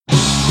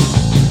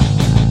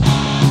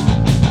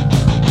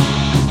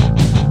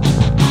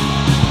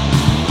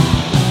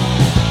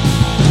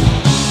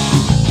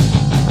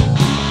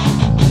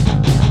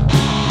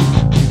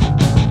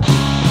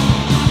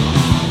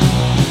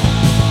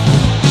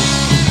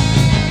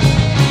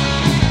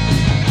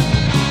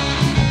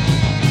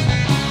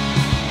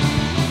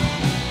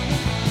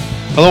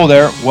Hello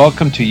there,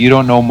 welcome to You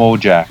Don't Know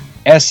Mojack,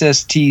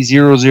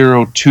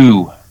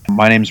 SST002.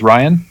 My name's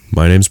Ryan.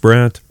 My name's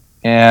Brant.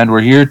 And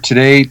we're here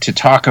today to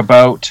talk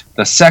about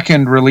the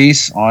second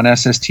release on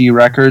SST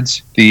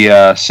Records, the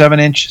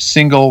 7-inch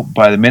single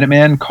by the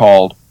Minutemen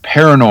called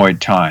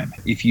Paranoid Time.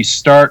 If you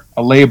start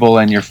a label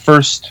and your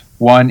first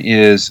one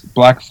is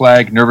Black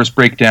Flag, Nervous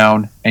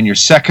Breakdown, and your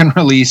second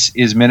release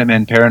is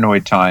Minutemen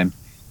Paranoid Time,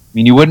 I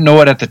mean, you wouldn't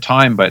know it at the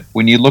time, but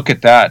when you look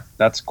at that,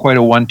 that's quite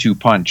a 1-2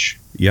 punch.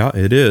 Yeah,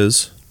 it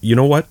is. You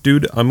know what,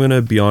 dude? I'm going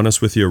to be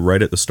honest with you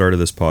right at the start of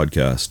this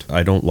podcast.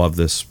 I don't love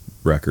this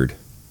record.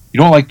 You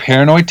don't like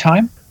Paranoid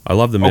Time? I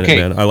love the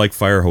Minutemen. I like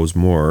Firehose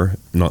more.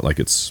 Not like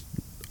it's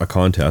a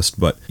contest,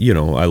 but, you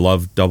know, I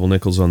love Double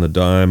Nickels on the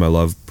Dime. I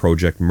love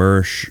Project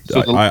Mersh.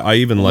 So I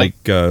even like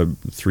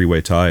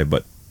Three-Way Tie,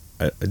 but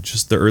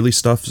just the early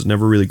stuff has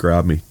never really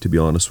grabbed me, to be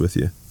honest with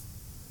you.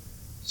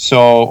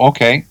 So,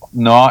 okay,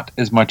 not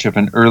as much of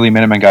an early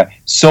Minutemen guy.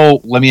 So,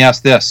 let me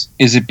ask this.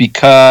 Is it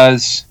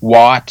because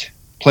Watt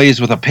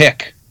plays with a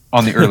pick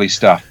on the early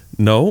stuff?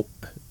 No,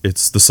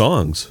 it's the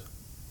songs.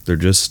 They're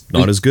just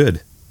not as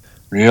good.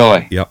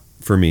 Really? Yep,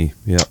 for me,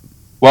 yep.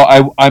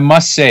 Well, I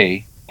must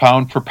say,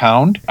 pound for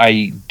pound,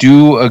 I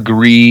do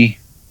agree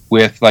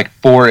with, like,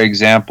 for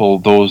example,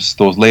 those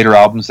later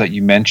albums that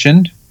you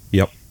mentioned.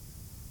 Yep.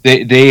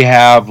 They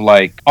have,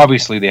 like,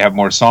 obviously they have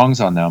more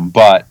songs on them,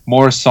 but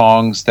more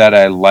songs that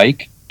I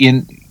like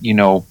in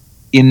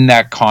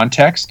that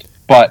context.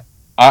 But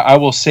I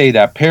will say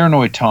that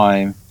Paranoid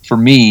Time, for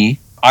me,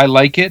 I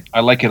like it.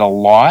 I like it a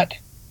lot.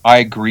 I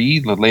agree.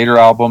 The later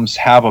albums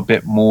have a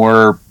bit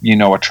more,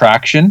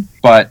 attraction,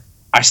 but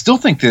I still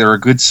think there are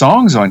good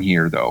songs on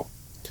here, though.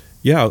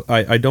 Yeah,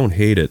 I don't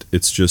hate it.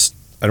 It's just,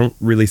 I don't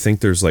really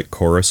think there's like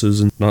choruses,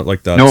 and not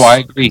like that. No, I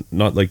agree.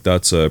 Not like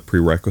that's a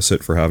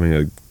prerequisite for having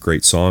a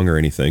great song or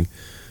anything.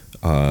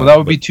 Well, that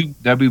would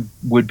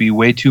be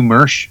way too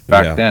Mersh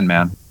back then,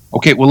 man.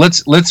 Okay, well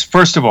let's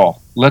first of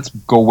all, let's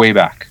go way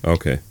back.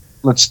 Okay.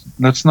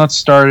 Let's not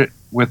start it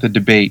with a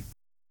debate.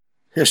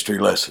 History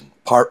lesson,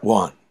 part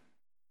 1.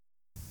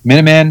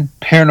 Minutemen,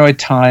 Paranoid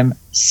Time,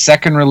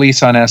 second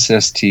release on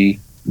SST.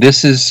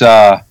 This is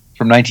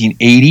from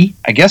 1980.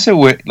 I guess it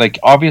would, like,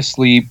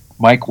 obviously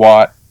Mike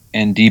Watt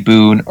and D.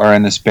 Boone are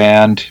in this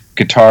band,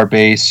 guitar,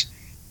 bass,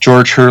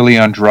 George Hurley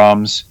on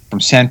drums, from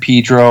San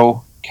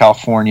Pedro,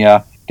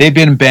 California. They've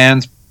been in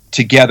bands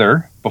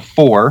together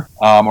before,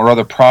 or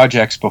other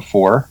projects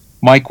before.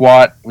 Mike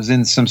Watt was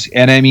in some,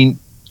 and I mean,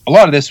 a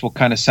lot of this will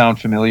kind of sound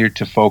familiar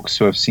to folks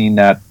who have seen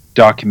that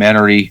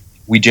documentary,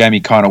 We Jam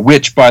Econo,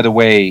 which, by the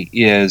way,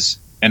 is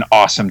an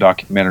awesome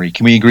documentary.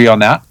 Can we agree on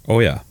that? Oh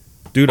yeah,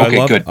 dude,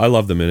 Okay, I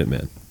love the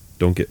Minutemen.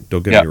 Don't get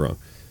me wrong.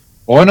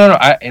 Oh no,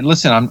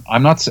 listen,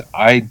 I'm not.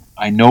 I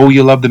know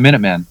you love the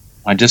Minutemen.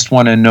 I just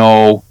want to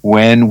know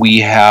when we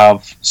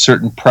have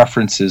certain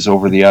preferences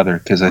over the other,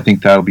 because I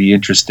think that'll be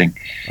interesting.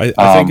 I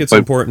think it's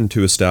important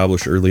to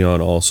establish early on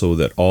also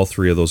that all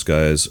three of those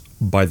guys,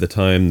 by the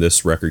time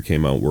this record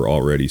came out, were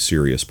already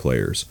serious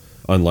players.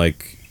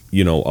 Unlike,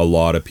 a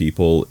lot of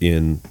people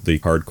in the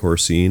hardcore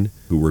scene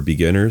who were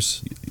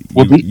beginners.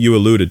 You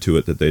alluded to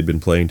it, that they'd been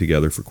playing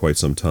together for quite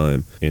some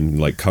time in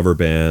like cover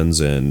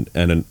bands and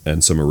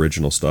some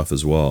original stuff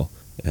as well.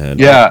 And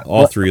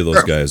all three of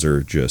those guys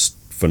are just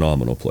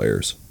phenomenal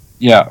players.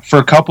 Yeah, for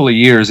a couple of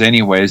years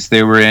anyways,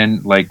 they were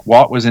in, like,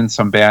 Watt was in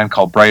some band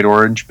called Bright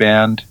Orange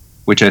Band,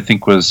 which I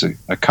think was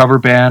a cover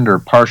band or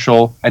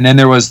partial. And then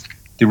there was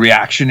the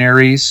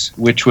Reactionaries,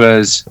 which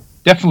was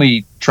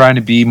definitely trying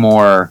to be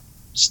more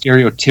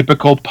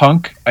stereotypical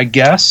punk, I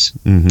guess.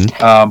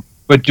 Mm-hmm.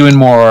 But doing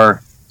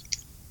more,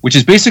 which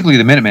is basically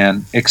the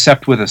Minutemen,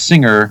 except with a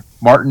singer,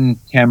 Martin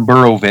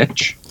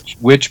Tamburovich,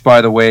 which, by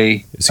the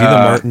way... Is he the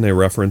Martin they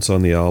reference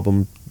on the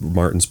album?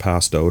 Martin's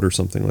passed out or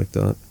something like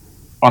that?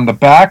 On the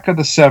back of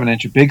the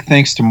 7-inch, a big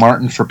thanks to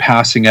Martin for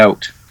passing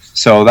out.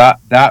 So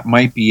that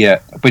might be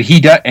it. But he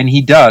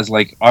does,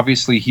 like,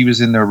 obviously he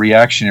was in the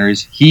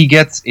Reactionaries. He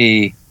gets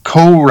a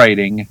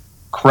co-writing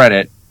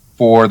credit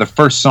for the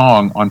first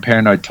song on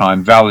Paranoid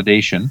Time,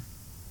 Validation.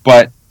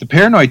 But the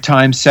Paranoid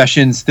Time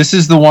sessions, this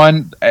is the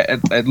one,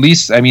 at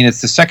least, I mean,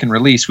 it's the second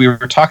release. We were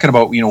talking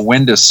about,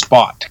 when does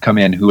Spot come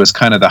in, who was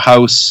kind of the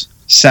house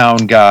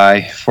sound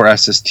guy for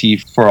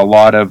SST for a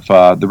lot of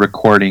the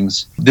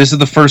recordings. This is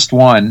the first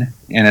one,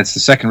 and it's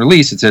the second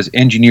release. It says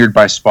engineered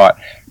by Spot,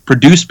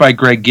 produced by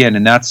Greg Ginn,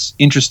 and that's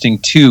interesting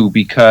too,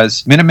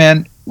 because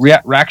Minutemen,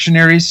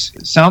 Reactionaries,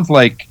 sounds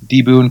like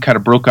D. Boone kind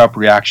of broke up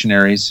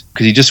Reactionaries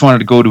because he just wanted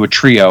to go to a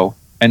trio,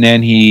 and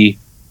then he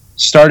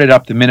started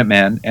up the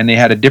Minutemen, and they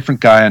had a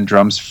different guy on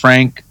drums,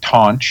 Frank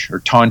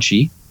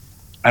Tonchi.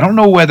 I don't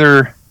know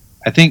whether,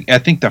 I think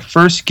the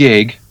first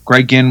gig,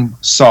 Greg Ginn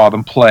saw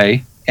them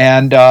play,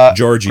 and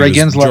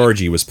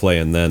Georgie was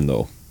playing then,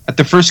 though. At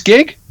the first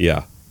gig?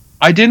 Yeah.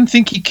 I didn't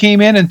think he came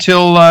in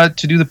until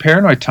to do the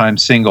Paranoid Time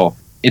single.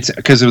 It's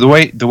because of the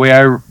way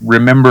I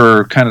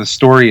remember kind of the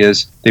story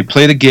is they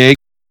play the gig,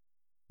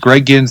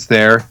 Greg Ginn's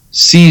there,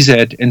 sees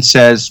it, and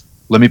says,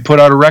 "Let me put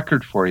out a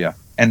record for you."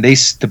 And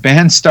the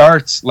band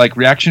starts, like,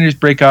 Reactionaries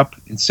break up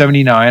in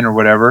 '79 or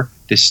whatever.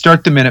 They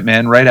start the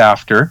Minutemen right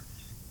after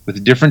with a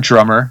different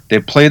drummer. They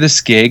play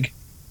this gig,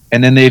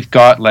 and then they've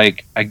got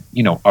like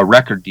a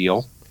record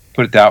deal.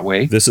 Put it that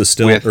way. This is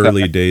still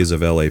early days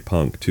of LA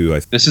punk too.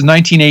 This is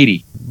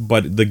 1980.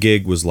 But the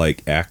gig was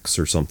like X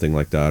or something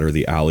like that, or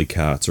the Alley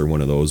Cats or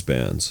one of those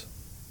bands.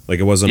 Like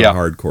it wasn't a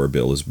hardcore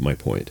bill, is my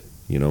point.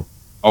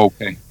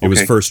 Okay. It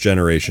was first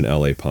generation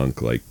LA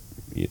punk. Like,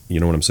 you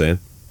know what I'm saying?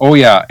 Oh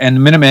yeah, and the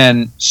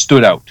Minutemen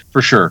stood out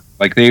for sure.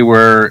 Like they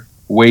were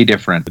way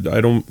different. I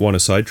don't want to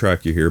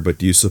sidetrack you here, but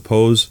do you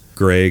suppose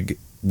Greg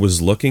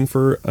was looking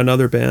for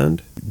another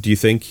band? Do you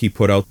think he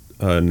put out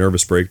a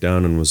Nervous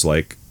Breakdown and was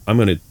like, I'm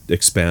going to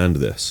expand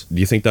this? Do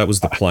you think that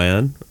was the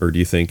plan, or do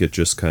you think it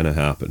just kind of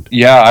happened?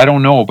 Yeah, I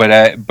don't know, but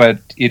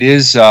it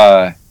is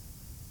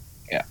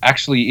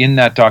actually in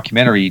that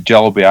documentary.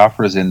 Jello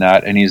Biafra's in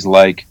that, and he's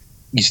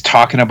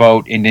talking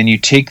about, and then you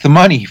take the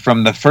money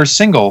from the first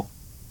single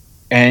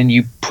and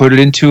you put it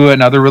into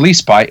another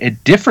release by a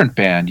different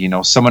band,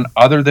 someone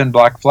other than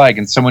Black Flag,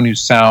 and someone who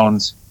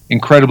sounds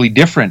incredibly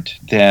different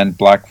than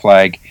Black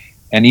Flag.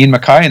 And Ian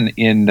MacKaye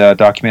in the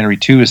documentary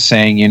too is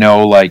saying,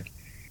 like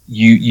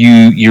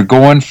you're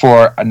going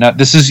for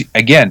this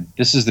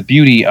is the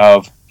beauty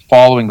of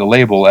following the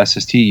label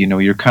SST.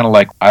 You're kind of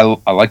like, I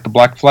like the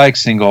Black Flag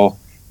single.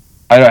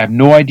 I have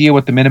no idea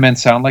what the Minutemen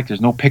sound like.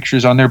 There's no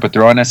pictures on there, but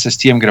they're on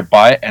SST. I'm going to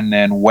buy it, and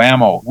then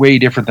whammo, way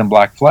different than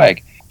Black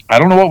Flag. I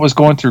don't know what was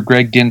going through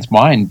Greg Ginn's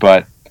mind,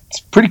 but it's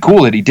pretty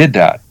cool that he did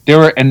that.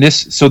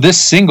 This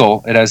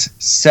single, it has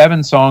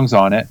 7 songs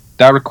on it.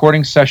 That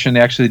recording session,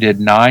 they actually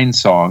did 9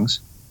 songs.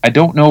 I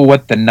don't know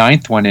what the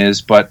 9th one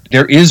is, but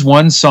there is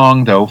one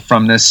song though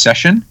from this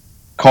session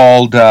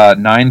called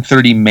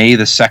 9:30 May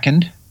the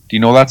 2nd. Do you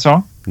know that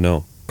song?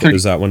 No.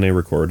 Is that when they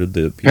recorded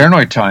the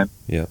Paranoid Time?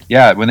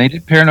 Yeah. When they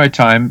did Paranoid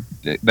Time,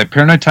 the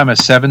Paranoid Time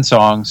has 7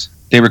 songs.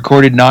 They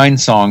recorded 9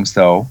 songs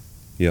though.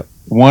 Yep.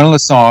 One of the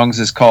songs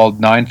is called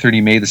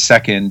 9:30 May the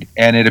 2nd,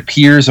 and it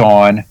appears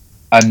on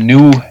a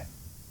New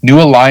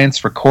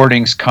Alliance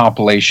Recordings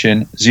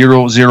compilation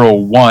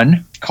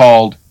 001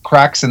 called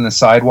Cracks in the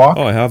Sidewalk.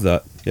 Oh, I have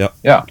that. Yep.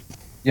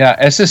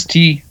 Yeah.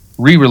 SST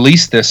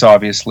re-released this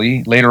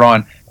obviously later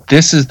on.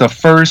 This is the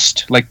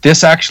first,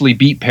 this actually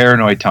beat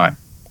Paranoid Time.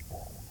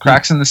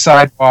 Cracks in the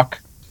Sidewalk,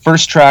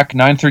 first track,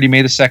 9:30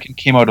 May the 2nd,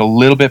 came out a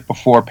little bit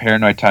before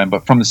Paranoid Time,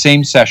 but from the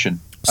same session.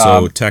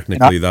 So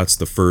technically that's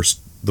the first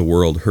the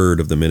world heard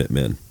of the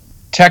Minutemen.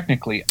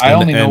 Technically. I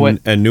only know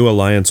it. And New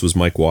Alliance was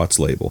Mike Watt's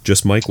label.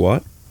 Just Mike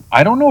Watt?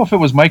 I don't know if it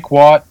was Mike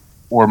Watt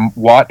or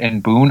Watt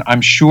and Boone. I'm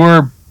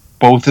sure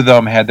both of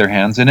them had their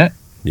hands in it.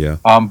 Yeah.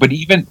 But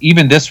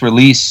even this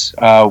release,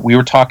 we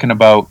were talking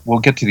about, we'll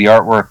get to the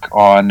artwork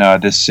on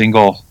this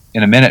single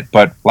in a minute,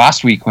 but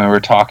last week when we were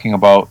talking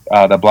about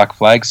the Black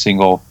Flag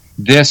single,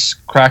 this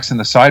Cracks in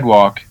the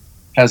Sidewalk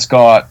has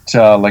got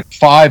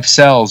 5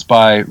 cells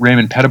by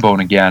Raymond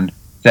Pettibone again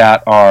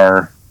that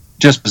are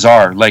just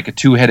bizarre, like a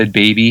 2-headed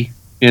baby.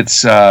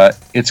 It's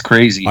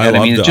crazy. I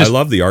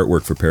love the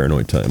artwork for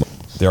Paranoid Time.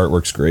 The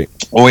artwork's great.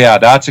 Oh yeah,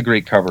 that's a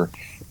great cover.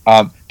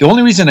 The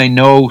only reason I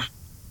know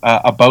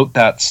about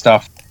that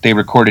stuff, they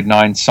recorded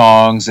 9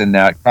 songs, and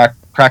that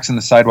Cracks in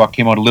the Sidewalk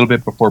came out a little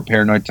bit before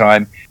Paranoid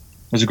Time.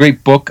 There's a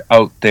great book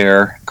out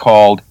there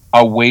called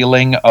A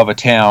Wailing of a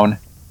Town,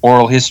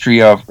 Oral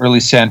History of Early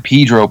San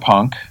Pedro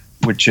Punk,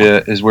 which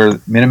is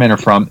where Minutemen are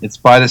from. It's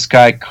by this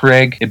guy,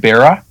 Craig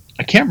Ibarra.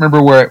 I can't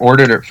remember where I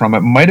ordered it from.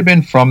 It might have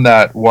been from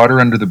that Water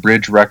Under the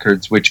Bridge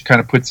Records, which kind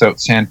of puts out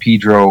San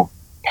Pedro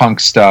punk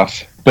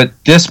stuff. But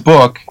this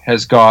book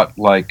has got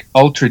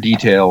ultra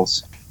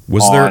details.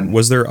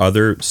 Was there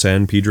other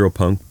San Pedro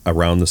punk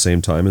around the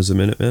same time as the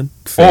Minutemen?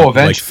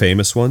 Eventually.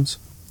 Famous ones?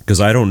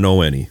 Because I don't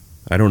know any.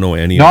 I don't know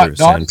any other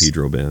San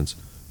Pedro bands.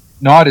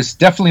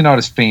 Definitely not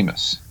as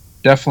famous.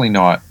 Definitely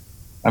not.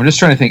 I'm just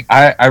trying to think.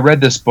 I read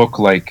this book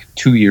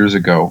 2 years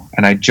ago,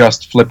 and I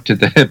just flipped to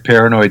the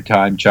Paranoid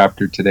Time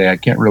chapter today. I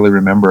can't really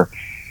remember.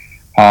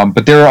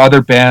 But there are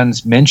other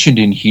bands mentioned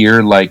in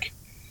here, like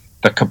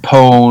the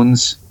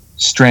Capones,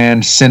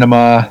 Strand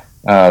Cinema,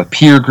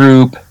 Peer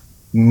Group,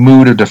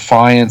 Mood of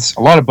Defiance, a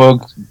lot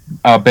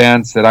of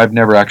bands that I've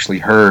never actually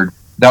heard.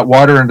 That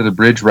Water Under the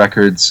Bridge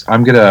Records,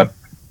 I'm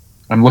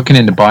looking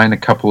into buying a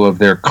couple of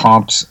their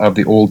comps of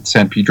the old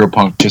San Pedro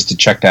punk just to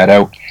check that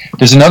out.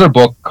 There's another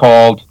book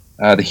called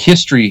The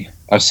History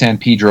of San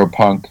Pedro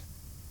Punk,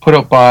 put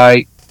out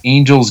by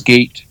Angels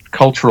Gate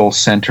Cultural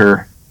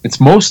Center. It's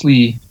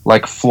mostly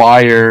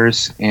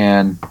flyers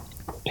and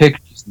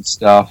pictures and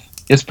stuff.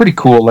 It's pretty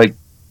cool.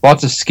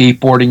 Lots of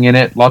skateboarding in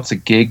it, lots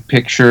of gig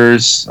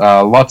pictures,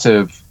 lots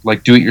of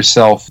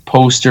do-it-yourself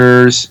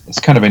posters. It's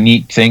kind of a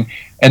neat thing.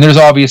 And there's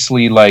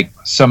obviously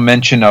some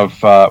mention of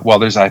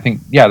there's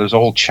a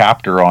whole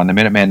chapter on the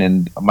Minutemen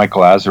in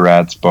Michael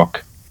Azarad's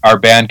book, Our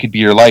Band Could Be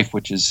Your Life,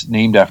 which is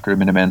named after a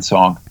Minutemen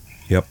song.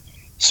 Yep.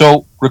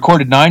 So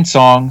recorded 9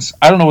 songs.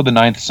 I don't know what the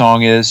 9th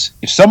song is.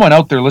 If someone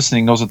out there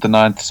listening knows what the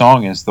 9th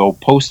song is, they'll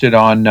post it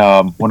on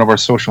one of our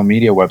social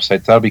media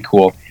websites. That'd be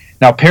cool.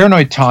 Now,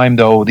 Paranoid Time,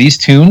 though, these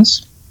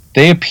tunes,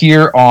 they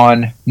appear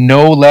on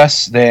no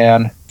less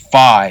than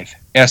 5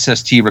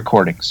 SST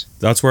recordings.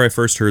 That's where I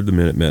first heard the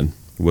Minutemen,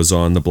 was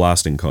on the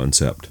Blasting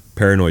Concept.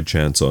 Paranoid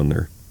Chants on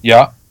there.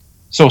 Yeah.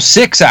 So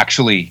 6,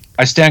 actually.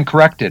 I stand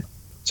corrected.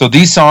 So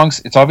these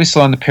songs, it's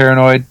obviously on the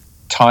Paranoid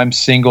Time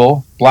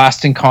single,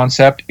 Blasting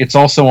Concept. It's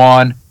also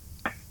on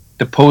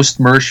the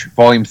Post-Mersh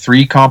Volume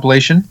 3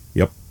 compilation.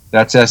 Yep.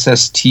 That's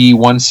SST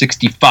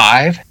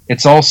 165.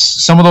 It's also,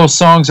 some of those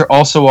songs are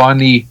also on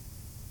the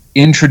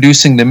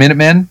Introducing the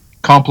Minutemen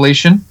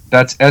compilation.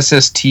 That's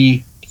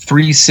SST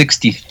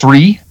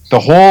 363. The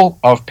whole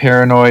of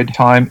Paranoid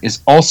Time is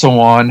also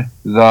on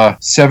the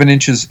 7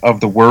 Inches of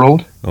the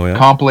World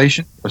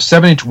compilation, or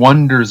 7-Inch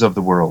Wonders of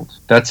the World.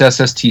 That's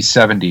SST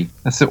 70.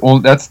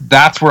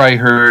 That's where I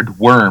heard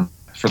Worm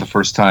for the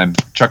first time,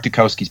 Chuck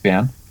Dukowski's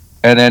band.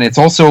 And then it's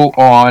also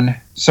on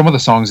some of the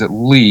songs, at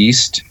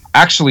least.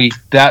 Actually,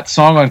 that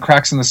song on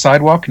Cracks in the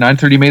Sidewalk,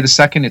 9:30 May the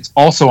 2nd, it's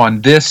also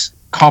on this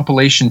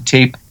compilation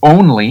tape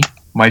only,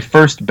 My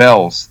First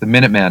Bells, the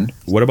Minutemen.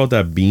 What about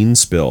that Bean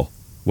Spill?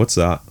 What's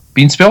that?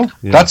 Bean Spill?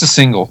 Yeah. That's a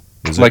single.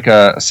 It's like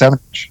a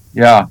 7-inch.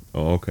 Yeah.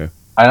 Oh, okay.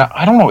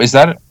 I don't know. Is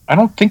that... I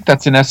don't think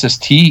that's an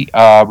SST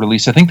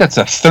release. I think that's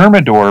a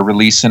Thermidor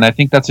release, and I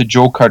think that's a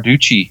Joe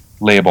Carducci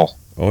label.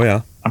 Oh,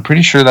 yeah. I'm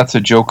pretty sure that's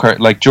a Joe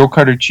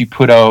Carducci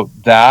put out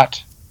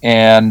that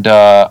and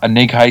a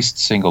Nig Heist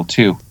single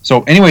too.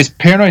 So anyways,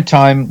 Paranoid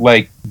Time,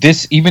 like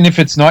this, even if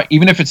it's not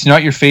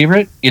your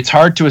favorite, it's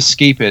hard to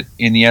escape it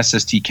in the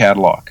SST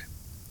catalog.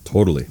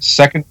 Totally.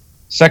 Second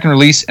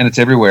release, and it's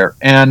everywhere.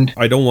 And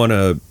I don't want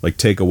to like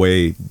take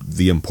away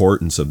the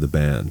importance of the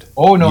band.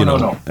 Oh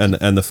no.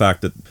 And the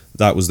fact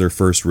that was their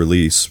first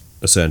release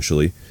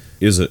essentially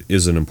is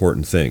an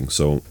important thing.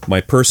 So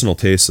my personal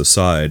tastes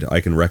aside,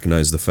 I can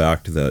recognize the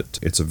fact that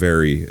it's a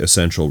very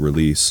essential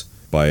release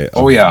by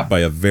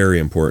a very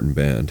important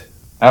band.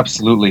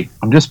 Absolutely.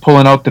 I'm just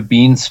pulling out the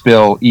Bean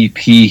Spill EP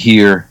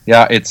here.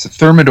 Yeah, it's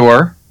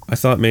Thermidor. I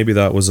thought maybe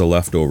that was a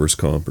Leftovers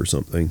comp or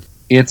something.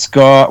 It's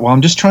got, well,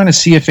 I'm just trying to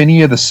see if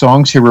any of the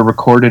songs here were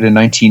recorded in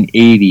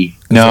 1980.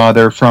 No,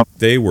 they're from...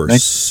 They were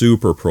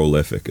super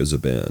prolific as a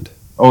band.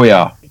 Oh,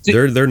 yeah.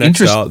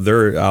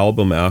 Their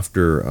album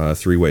after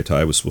Three Way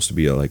Tie was supposed to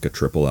be a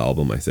triple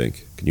album, I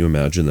think. Can you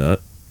imagine that?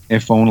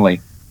 If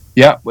only.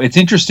 Yeah, it's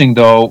interesting,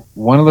 though.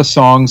 One of the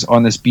songs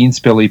on this Bean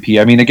Spill EP,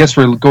 I mean, I guess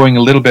we're going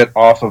a little bit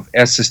off of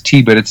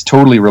SST, but it's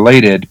totally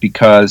related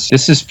because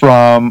this is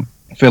from...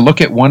 If I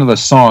look at one of the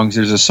songs,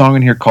 there's a song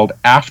in here called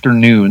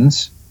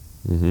Afternoons.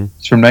 Mm-hmm.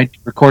 It's from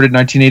recorded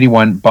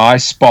 1981 by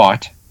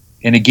Spot,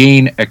 and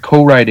again a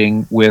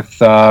co-writing with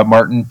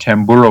Martin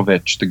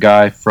Tamburovich, the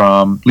guy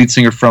lead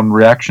singer from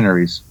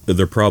Reactionaries.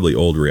 They're probably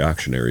old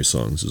Reactionary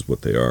songs, is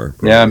what they are.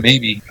 Probably. Yeah,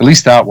 maybe at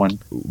least that one.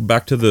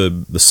 Back to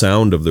the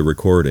sound of the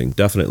recording,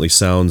 definitely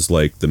sounds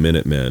like the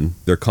Minutemen.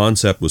 Their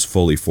concept was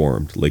fully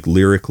formed. Like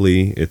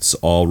lyrically, it's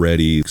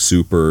already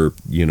super,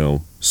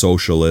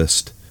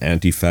 socialist,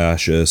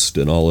 anti-fascist,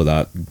 and all of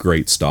that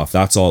great stuff.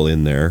 That's all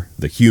in there.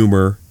 The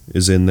humor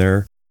is in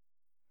there.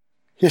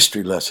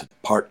 History Lesson,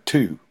 Part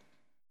 2.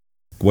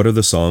 What are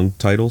the song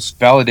titles?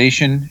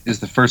 Validation is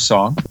the first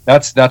song.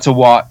 That's a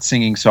Watt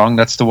singing song.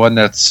 That's the one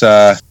that's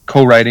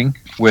co-writing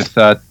with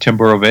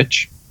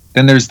Tamburovich.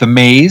 Then there's The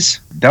Maze.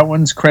 That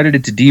one's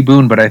credited to D.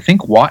 Boon, but I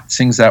think Watt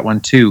sings that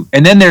one too.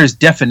 And then there's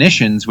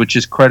Definitions, which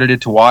is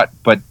credited to Watt,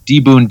 but D.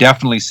 Boon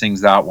definitely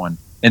sings that one.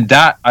 And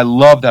I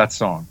love that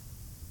song.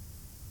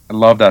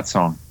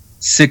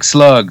 Six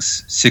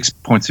Slugs, 6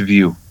 Points of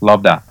View.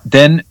 Love that.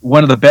 Then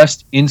one of the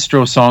best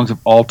instro songs of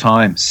all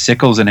time,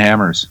 Sickles and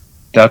Hammers.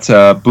 That's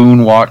a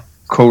Boone Watt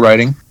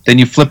co-writing. Then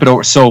you flip it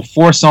over. So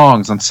 4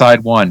 songs on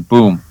side 1.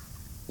 Boom.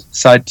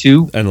 Side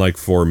 2. And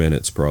 4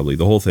 minutes probably.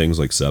 The whole thing's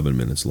 7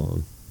 minutes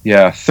long.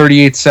 Yeah,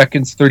 38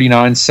 seconds,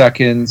 39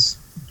 seconds,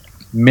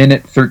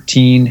 minute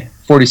 13,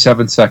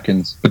 47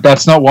 seconds. But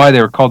that's not why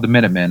they were called the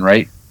Minutemen,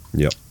 right?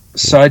 Yep.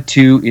 Side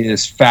 2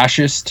 is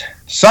Fascist.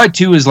 Side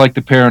 2 is like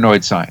the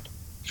Paranoid side.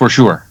 For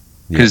sure,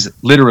 because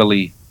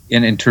literally,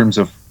 in terms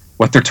of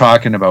what they're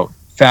talking about,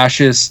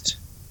 Fascist,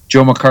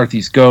 Joe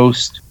McCarthy's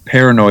Ghost,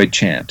 Paranoid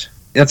Chant.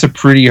 That's a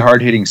pretty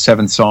hard-hitting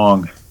 7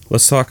 song.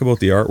 Let's talk about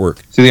the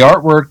artwork. So the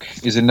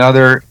artwork is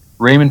another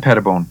Raymond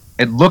Pettibone.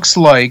 It looks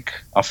like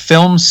a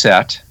film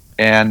set,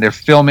 and they're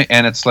filming,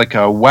 and it's like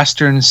a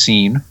Western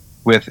scene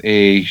with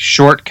a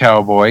short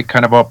cowboy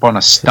kind of up on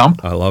a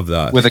stump. I love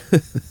that. With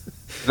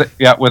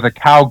a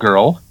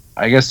cowgirl.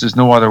 I guess there's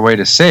no other way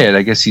to say it.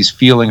 I guess he's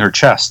feeling her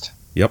chest.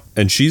 Yep,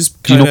 and she's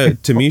kind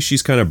of, to me,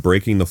 she's kind of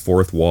breaking the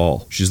fourth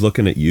wall. She's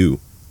looking at you.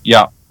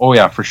 Yeah, oh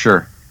yeah, for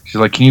sure.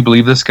 She's like, can you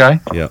believe this guy?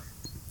 Yeah,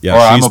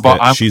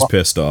 yeah, she's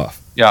pissed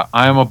off. Yeah,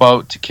 I am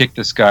about to kick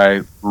this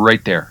guy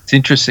right there. It's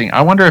interesting.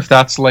 I wonder if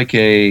that's like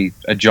a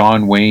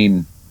John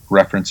Wayne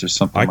reference or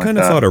something like that. I kind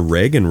of thought a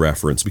Reagan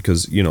reference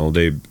because, they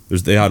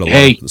had a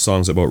lot of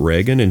songs about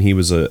Reagan, and he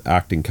was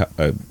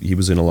he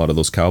was in a lot of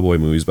those cowboy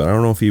movies, but I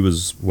don't know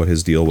if what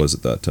his deal was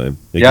at that time.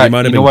 He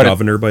might have been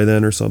governor by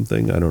then or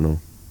something. I don't know.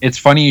 It's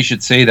funny you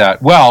should say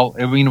that. Well,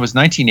 I mean, it was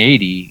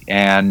 1980,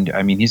 and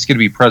I mean, he's going to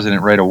be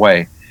president right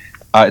away.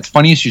 It's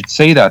funny you should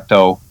say that,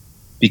 though,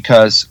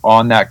 because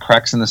on that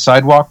Cracks in the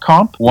Sidewalk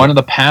comp, one of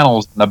the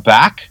panels in the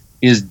back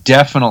is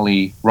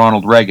definitely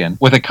Ronald Reagan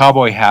with a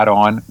cowboy hat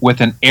on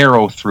with an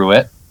arrow through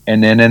it.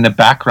 And then in the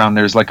background,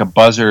 there's like a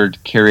buzzard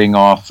carrying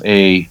off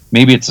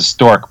maybe it's a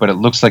stork, but it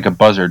looks like a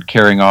buzzard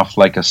carrying off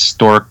like a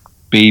stork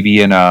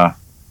baby in the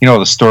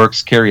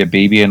storks carry a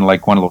baby in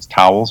like one of those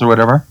towels or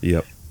whatever.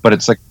 Yep. But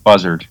it's like a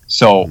buzzard.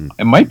 So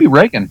it might be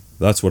Reagan.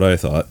 That's what I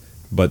thought.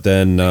 But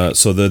then,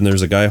 then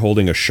there's a guy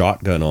holding a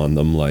shotgun on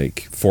them,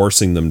 like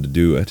forcing them to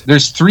do it.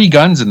 There's 3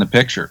 guns in the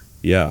picture.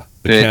 Yeah.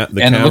 The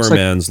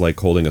cameraman's like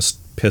holding a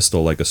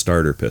pistol, like a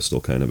starter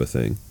pistol kind of a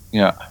thing.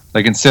 Yeah.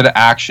 Like instead of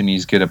action,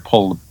 he's going to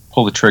pull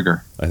the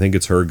trigger. I think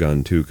it's her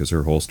gun too, because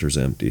her holster's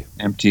empty.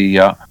 Empty,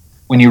 yeah.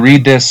 When you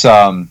read this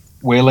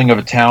Wailing of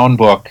a Town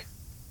book,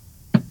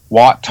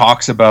 Watt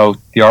talks about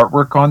the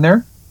artwork on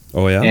there.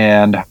 Oh,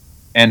 yeah?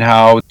 And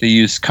how they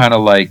use kind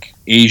of like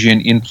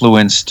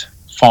Asian-influenced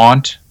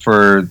font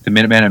for the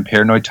Minutemen and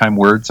Paranoid Time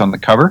words on the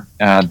cover.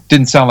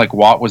 Didn't sound like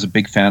Watt was a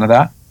big fan of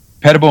that.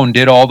 Pettibone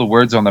did all the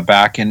words on the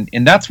back, and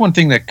that's one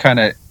thing that kind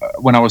of,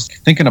 when I was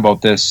thinking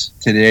about this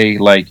today,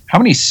 like, how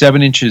many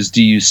 7-inches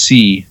do you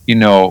see,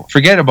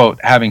 forget about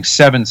having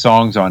 7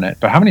 songs on it,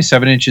 but how many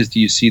 7-inches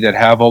do you see that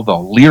have all the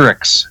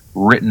lyrics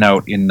written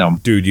out in them?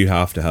 Dude, you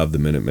have to have the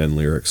Minutemen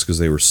lyrics, because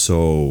they were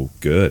so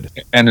good.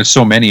 And there's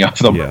so many of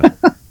them. Yeah,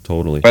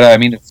 totally. But I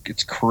mean,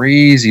 it's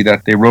crazy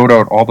that they wrote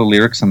out all the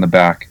lyrics on the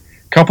back.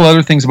 Couple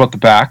other things about the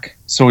back.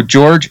 So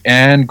George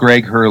and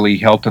Greg Hurley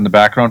helped on the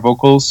background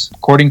vocals.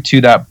 According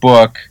to that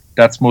book,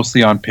 that's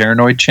mostly on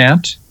Paranoid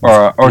Chant.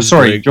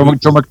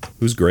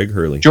 Who's Greg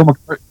Hurley? George's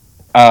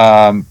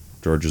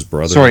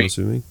brother, I'm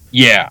assuming.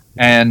 Yeah,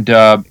 and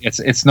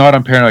it's not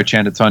on Paranoid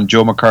Chant. It's on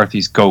Joe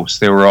McCarthy's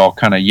Ghost. They were all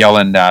kind of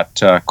yelling that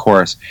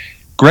chorus.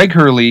 Greg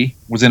Hurley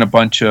was in a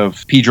bunch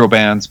of Pedro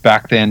bands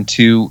back then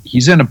too.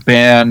 He's in a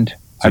band.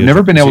 I've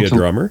never been able to.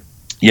 Drummer?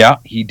 Yeah,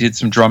 he did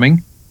some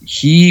drumming.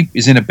 He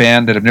is in a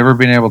band that I've never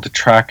been able to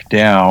track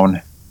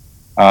down,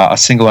 a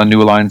single on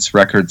New Alliance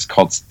Records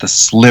called The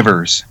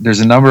Slivers. There's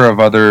a number of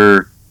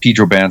other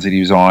Pedro bands that he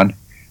was on.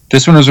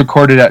 This one was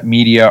recorded at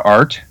Media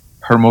Art,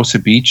 Hermosa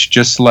Beach,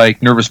 just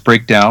like Nervous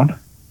Breakdown.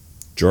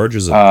 George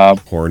is a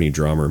horny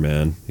drummer,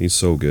 man. He's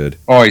so good.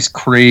 Oh, he's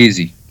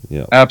crazy.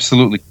 Yeah.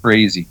 Absolutely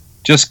crazy.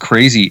 Just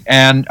crazy.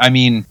 And I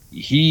mean,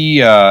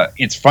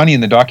 it's funny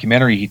in the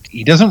documentary,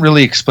 he doesn't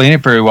really explain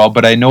it very well,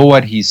 but I know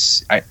what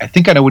I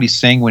think I know what he's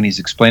saying when he's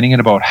explaining it,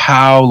 about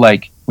how,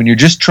 like, when you're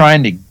just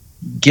trying to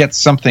get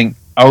something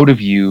out of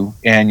you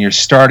and you're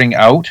starting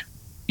out,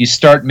 you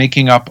start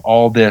making up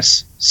all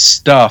this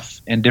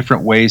stuff and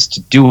different ways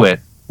to do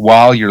it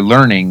while you're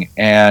learning,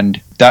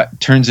 and that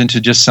turns into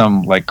just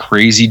some like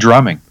crazy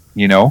drumming,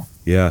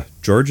 Yeah,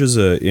 George is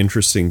an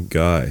interesting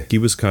guy. He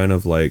was kind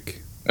of like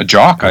a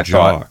jock, I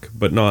thought.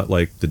 But not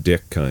like the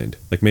dick kind.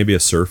 Like maybe a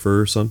surfer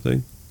or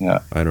something. Yeah.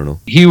 I don't know.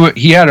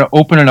 He had an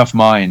open enough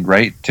mind,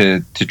 right,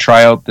 to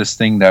try out this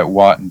thing that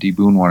Watt and D.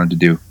 Boone wanted to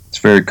do. It's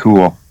very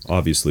cool.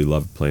 Obviously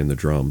loved playing the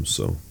drums,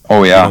 so.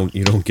 Oh, yeah.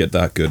 You don't get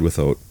that good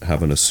without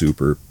having a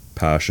super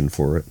passion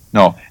for it.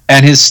 No.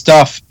 And his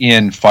stuff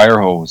in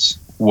Firehose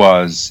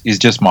is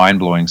just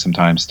mind-blowing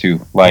sometimes,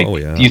 too. Like, oh,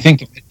 yeah. you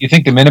think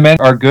the Minutemen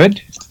are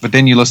good? But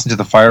then you listen to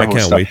the Firehose stuff. I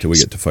can't wait till we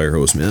get to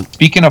Firehose, man.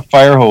 Speaking of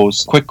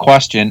Firehose, quick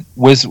question.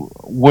 Was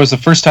the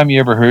first time you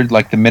ever heard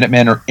like the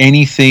Minutemen or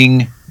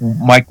anything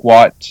Mike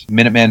Watt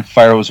Minutemen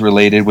Firehose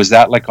related, was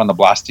that like on the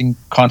Blasting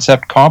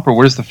Concept comp, or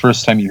where's the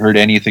first time you heard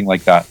anything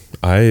like that?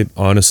 I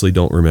honestly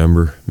don't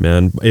remember,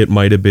 man. It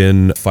might have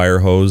been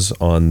Firehose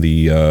on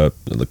the,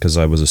 because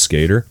I was a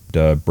skater.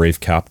 Brave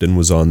Captain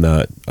was on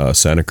that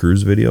Santa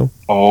Cruz video.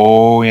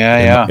 Oh,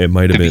 yeah. It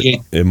might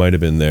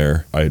have been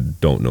there. I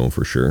don't know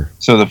for sure.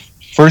 So the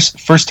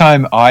first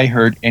time I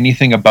heard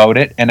anything about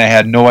it, and I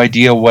had no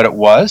idea what it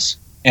was,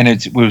 and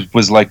it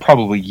was like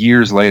probably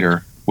years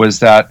later, was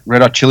that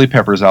Red Hot Chili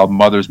Peppers album,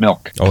 Mother's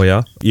Milk. Oh,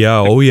 yeah? Yeah,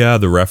 oh, yeah,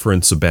 the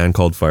reference, a band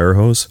called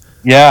Firehose.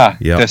 Yeah,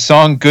 yep. The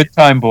song Good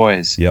Time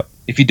Boys. Yep.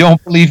 If you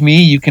don't believe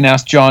me, you can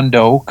ask John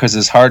Doe, because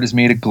his heart is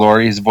made of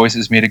glory, his voice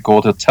is made of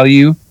gold. He'll tell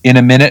you in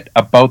a minute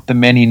about the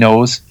men he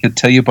knows. He'll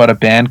tell you about a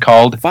band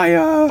called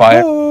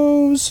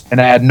Firehose.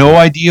 And I had no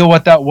idea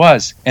what that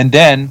was. And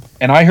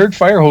I heard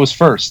Firehose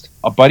first.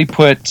 A buddy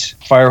put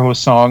Firehose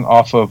song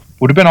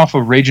would have been off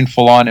of Ragin'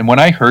 Full On, and when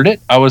I heard it,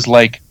 I was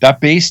like,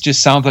 that bass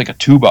just sounds like a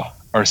tuba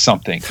or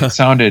something. It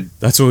sounded...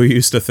 That's what we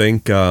used to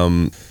think...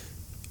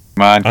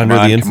 Under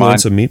the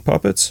influence of Meat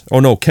Puppets? Oh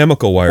no,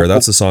 Chemical Wire.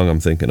 That's the song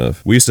I'm thinking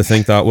of. We used to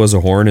think that was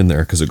a horn in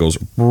there because it goes.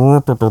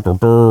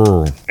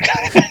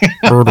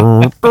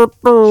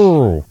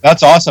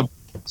 That's awesome.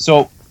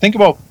 So think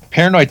about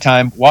Paranoid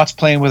Time. Watt's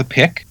playing with a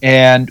pick,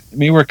 and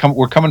maybe we're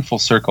coming full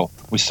circle.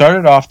 We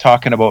started off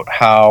talking about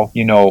how,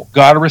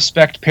 gotta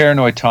respect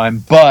Paranoid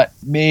Time, but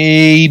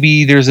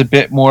maybe there's a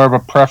bit more of a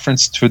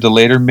preference to the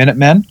later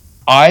Minutemen.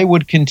 I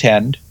would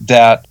contend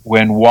that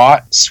when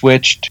Watt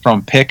switched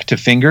from pick to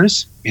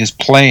fingers, his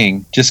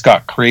playing just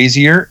got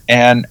crazier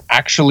and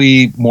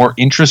actually more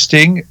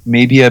interesting,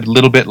 maybe a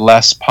little bit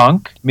less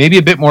punk, maybe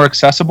a bit more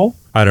accessible.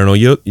 I don't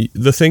know.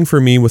 The thing for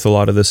me with a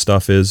lot of this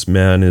stuff is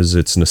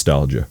it's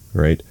nostalgia,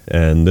 right?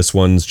 And this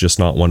one's just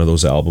not one of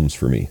those albums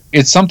for me.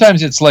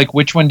 Sometimes it's like,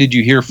 which one did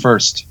you hear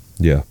first?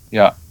 Yeah.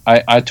 Yeah.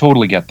 I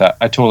totally get that.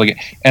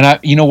 And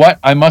you know what?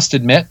 I must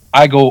admit,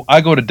 I go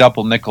to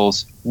Double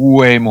Nickels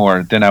way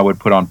more than I would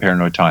put on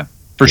Paranoid Time.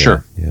 For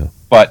sure. Yeah.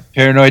 But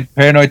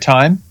Paranoid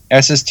Time,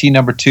 SST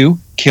number 2,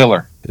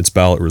 killer. It's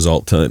ballot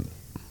result time.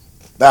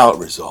 Ballot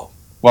result.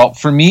 Well,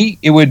 for me,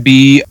 it would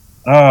be,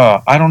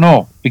 I don't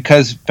know,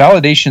 because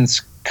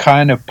Validation's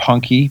kind of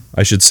punky.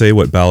 I should say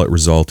what ballot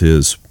result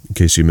is, in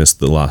case you missed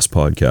the last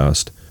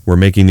podcast. We're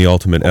making the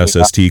ultimate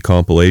SST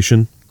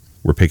compilation.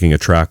 We're picking a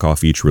track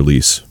off each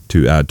release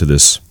to add to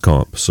this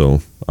comp.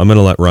 So I'm going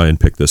to let Ryan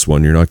pick this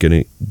one. You're not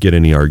going to get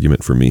any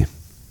argument from me.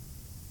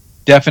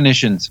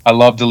 Definitions. I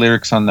love the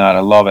lyrics on that. I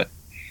love it.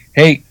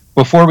 Hey,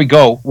 before we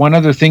go, one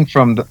other thing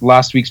from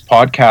last week's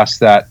podcast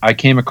that I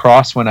came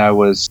across when I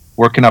was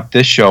working up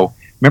this show.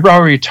 Remember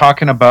how we were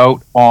talking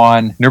about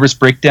on Nervous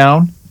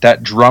Breakdown,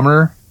 that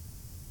drummer,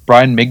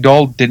 Brian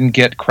Migdal, didn't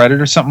get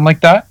credit or something like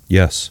that?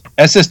 Yes.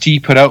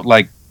 SST put out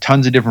like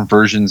tons of different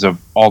versions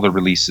of all the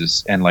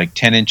releases, and like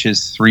 10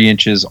 inches, 3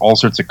 inches, all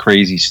sorts of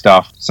crazy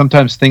stuff.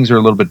 Sometimes things are a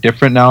little bit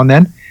different now and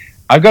then.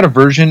 I've got a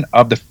version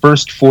of the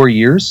first 4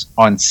 years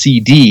on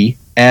CD,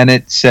 and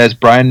it says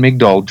Brian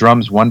Migdal,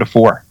 drums 1 to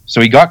 4.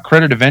 So he got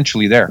credit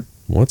eventually there.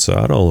 What's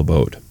that all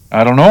about?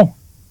 I don't know.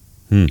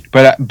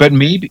 But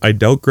maybe... I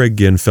doubt Greg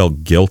Ginn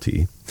felt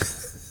guilty.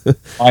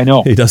 I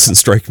know. He doesn't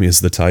strike me as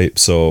the type,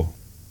 so...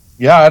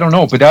 Yeah, I don't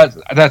know, but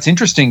that's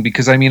interesting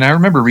because, I mean, I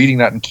remember reading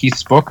that in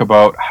Keith's book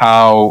about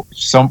how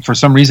for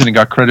some reason it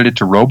got credited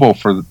to Robo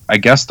for, I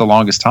guess, the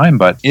longest time,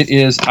 but it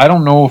is, I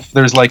don't know if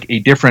there's like a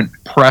different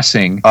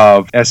pressing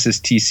of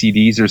SST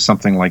CDs or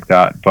something like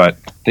that, but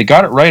they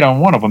got it right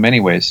on one of them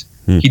anyways.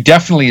 He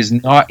definitely is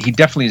not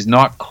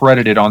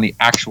credited on the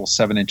actual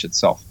 7-inch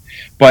itself.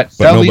 But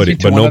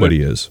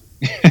nobody is.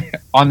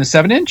 On the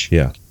 7-inch?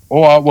 Yeah.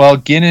 Oh, well,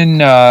 Ginn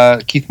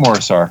and Keith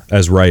Morris are.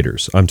 As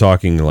writers. I'm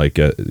talking like,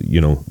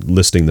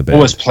 listing the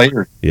band. Oh, as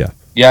players. Yeah.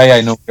 Yeah,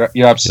 no,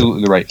 you're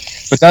absolutely right.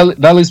 But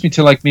that leads me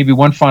to like maybe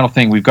one final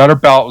thing. We've got our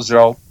ballot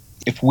result.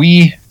 If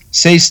we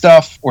say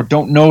stuff or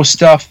don't know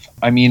stuff,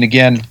 I mean,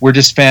 again, we're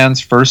just fans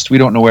first. We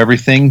don't know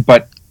everything.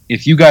 But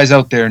if you guys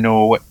out there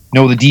know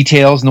the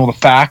details, know the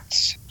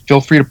facts, feel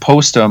free to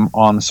post them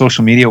on the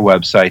social media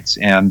websites.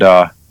 And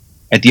at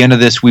the end of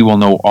this, we will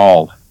know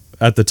all.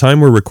 At the time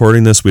we're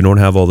recording this, we don't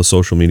have all the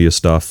social media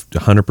stuff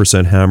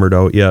 100% hammered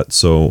out yet.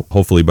 So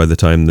hopefully by the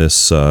time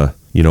this,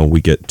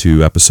 we get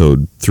to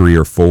episode 3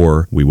 or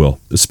 4, we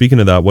will. Speaking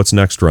of that, what's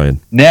next,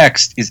 Ryan?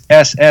 Next is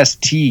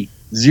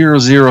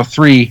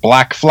SST003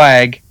 Black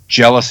Flag,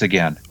 Jealous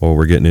Again. Oh,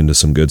 we're getting into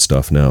some good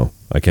stuff now.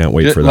 I can't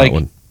wait for that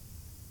one.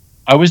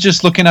 I was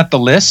just looking at the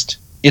list.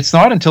 It's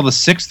not until the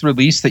 6th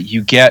release that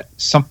you get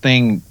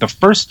something. The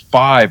first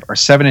 5 are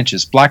 7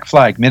 inches. Black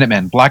Flag,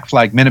 Minutemen, Black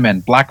Flag, Minutemen,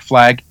 Black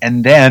Flag,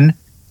 and then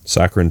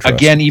Saccharine Trust.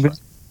 Again, even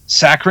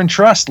Saccharine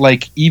Trust,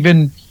 like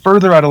even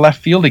further out of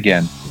left field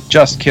again.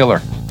 Just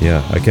killer.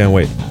 Yeah, I can't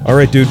wait. All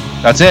right, dude.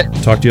 That's it.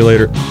 Talk to you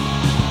later.